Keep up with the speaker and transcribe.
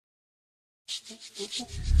Yeah,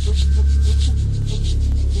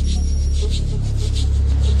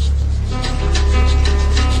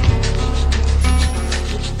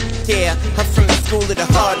 I'm from the school of the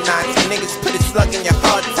hard knocks. Niggas put a slug in your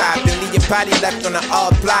hard top and leave your body left on the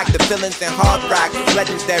all block. The feelings in hard rock is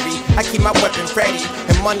legendary. I keep my weapon ready,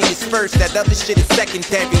 and money is first, that other shit is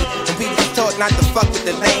secondary. And we was taught not to fuck with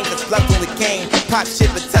the lame, cause fluffing with game. Pop shit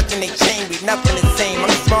but tucking they chain, we nothing the same. I'm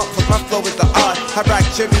smart cause my flow is the art. I rock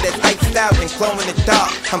jewelry that's iced out and glow in the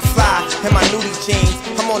dark. I'm fly in my nudie jeans,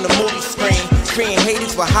 I'm on the movie screen, creating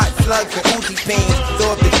haters with hot slugs and Uzi beans.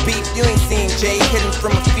 So if it's beef, you ain't seen Jay hidden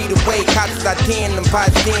from a feet away. Cops are D'ing them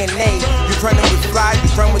by DNA. You running with fly,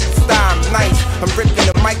 you run with the style, I'm nice. I'm ripping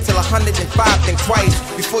the mic till 105, think twice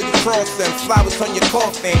before you cross them. Flowers on your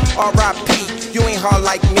coffin, R.I.P. You ain't hard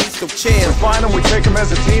like me, so chill. We find them, we take them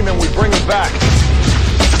as a team, and we bring them back.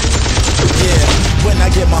 Yeah, when I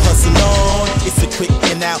get my hustle on, it's a quick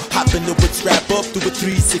in out. Hop in the whip, strap up, do a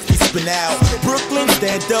 360 spin out. Brooklyn,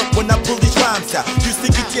 stand up when I pull these rhymes out. Used to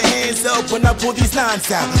get your hands up when I pull these lines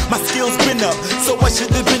out. My skills been up, so I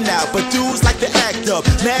should have been out. But dudes like to act up,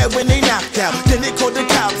 mad when they knocked out. Then they called the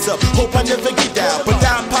cops up, hope I never get out. But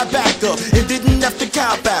I pop back up, and didn't have to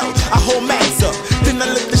cop out. I hold max up, then I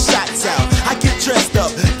let the shots out. I get dressed up,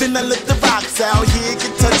 then I let the rocks out. Yeah,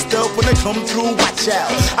 get touched up when I come through, watch out.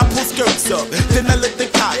 I pull skirts up, then I let the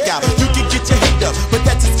cock out. You can get your head up, but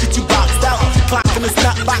that just get you boxed out. Clock in the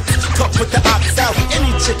snot box, talk with the ox out.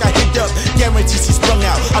 Any chick I hit up, guarantee she sprung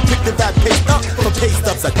out. I pick the rap paste up, for paste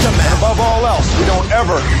ups I come out. Above all else, we don't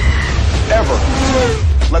ever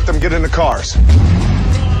let them get in the cars.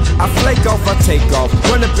 I flake off, I take off.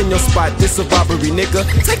 Run up in your spot, this a robbery, nigga.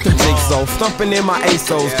 Take them jakes off, thumping in my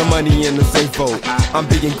ASOS. The money in the safe vault. I'm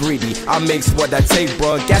being greedy, I makes what I take,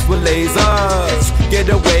 bruh. Gas with lasers, get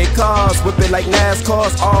away cars. Whip it like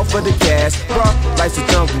NASCARs, all for the gas, bruh. Life's a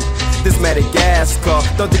jungle, this Madagascar.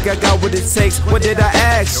 Don't think I got what it takes, what did I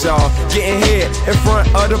ask y'all? Getting hit in front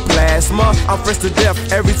of the plasma. I'm fresh to death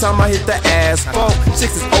every time I hit the asphalt.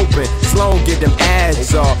 Chicks is open, Sloan get them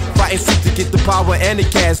ads, y'all. Fighting sick to get the power and the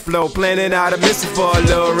cash flow. Planning out a mission for a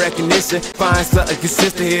little recognition. Find something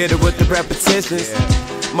consistent, hit it with the repetitions.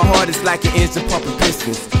 My heart is like an engine pumping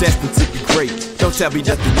pistons, destined to be great. Don't tell me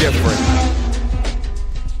nothing different.